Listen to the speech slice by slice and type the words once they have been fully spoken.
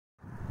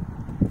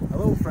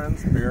Hello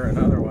friends, bear and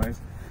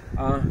otherwise.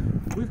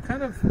 We've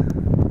kind of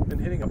been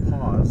hitting a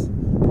pause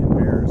in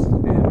bears,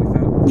 and we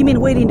thought... You mean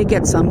waiting to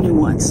get some new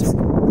ones?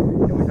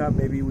 And we thought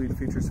maybe we'd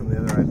feature some of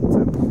the other items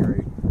that we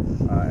carry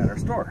at our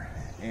store.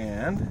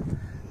 And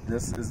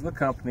this is the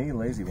company,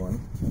 LazyOne,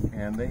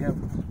 and they have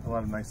a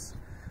lot of nice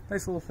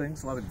little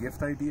things, a lot of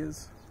gift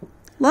ideas.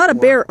 A lot of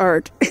bear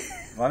art.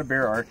 A lot of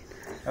bear art.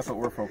 That's what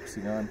we're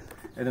focusing on.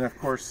 And then of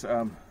course,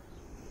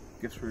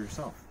 gifts for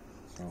yourself.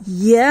 So.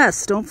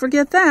 Yes, don't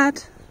forget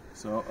that.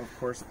 So, of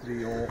course,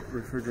 the old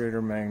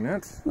refrigerator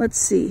magnet. Let's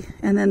see.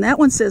 And then that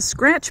one says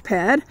scratch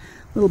pad.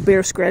 Little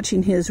bear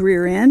scratching his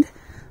rear end.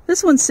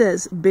 This one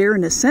says bear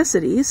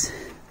necessities.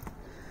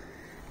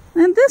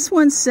 And this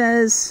one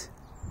says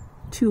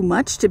too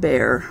much to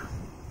bear.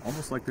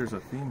 Almost like there's a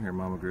theme here,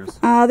 Mama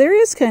Grizz. There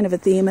is kind of a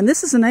theme. And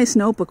this is a nice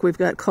notebook we've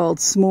got called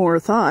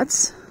S'more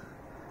Thoughts.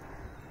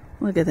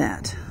 Look at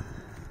that.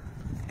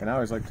 And I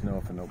always like to know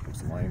if a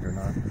notebook's lined or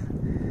not.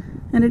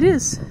 And it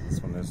is. So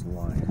this one is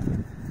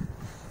lined.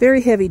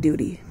 Very heavy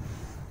duty.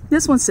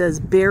 This one says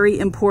very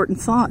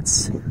important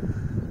thoughts,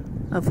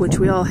 of which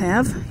we all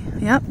have.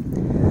 Yep.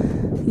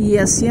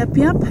 Yes, yep.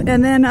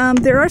 And then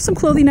there are some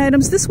clothing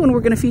items. This one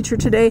we're going to feature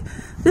today.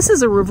 This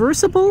is a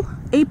reversible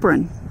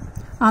apron.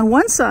 On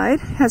one side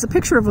has a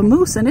picture of a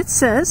moose and it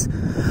says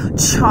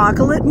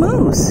chocolate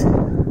moose.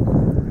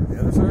 The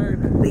other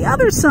side? The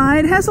other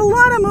side has a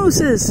lot of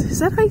mooses. Is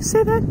that how you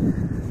say that?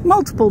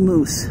 Multiple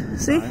moose.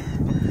 See?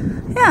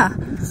 Yeah.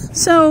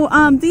 So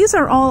these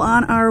are all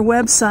on our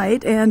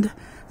website, and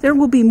there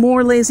will be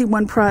more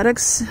LazyOne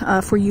products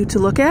for you to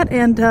look at,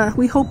 and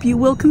we hope you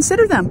will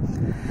consider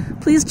them.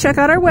 Please check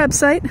out our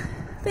website.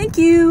 Thank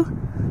you.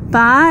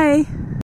 Bye.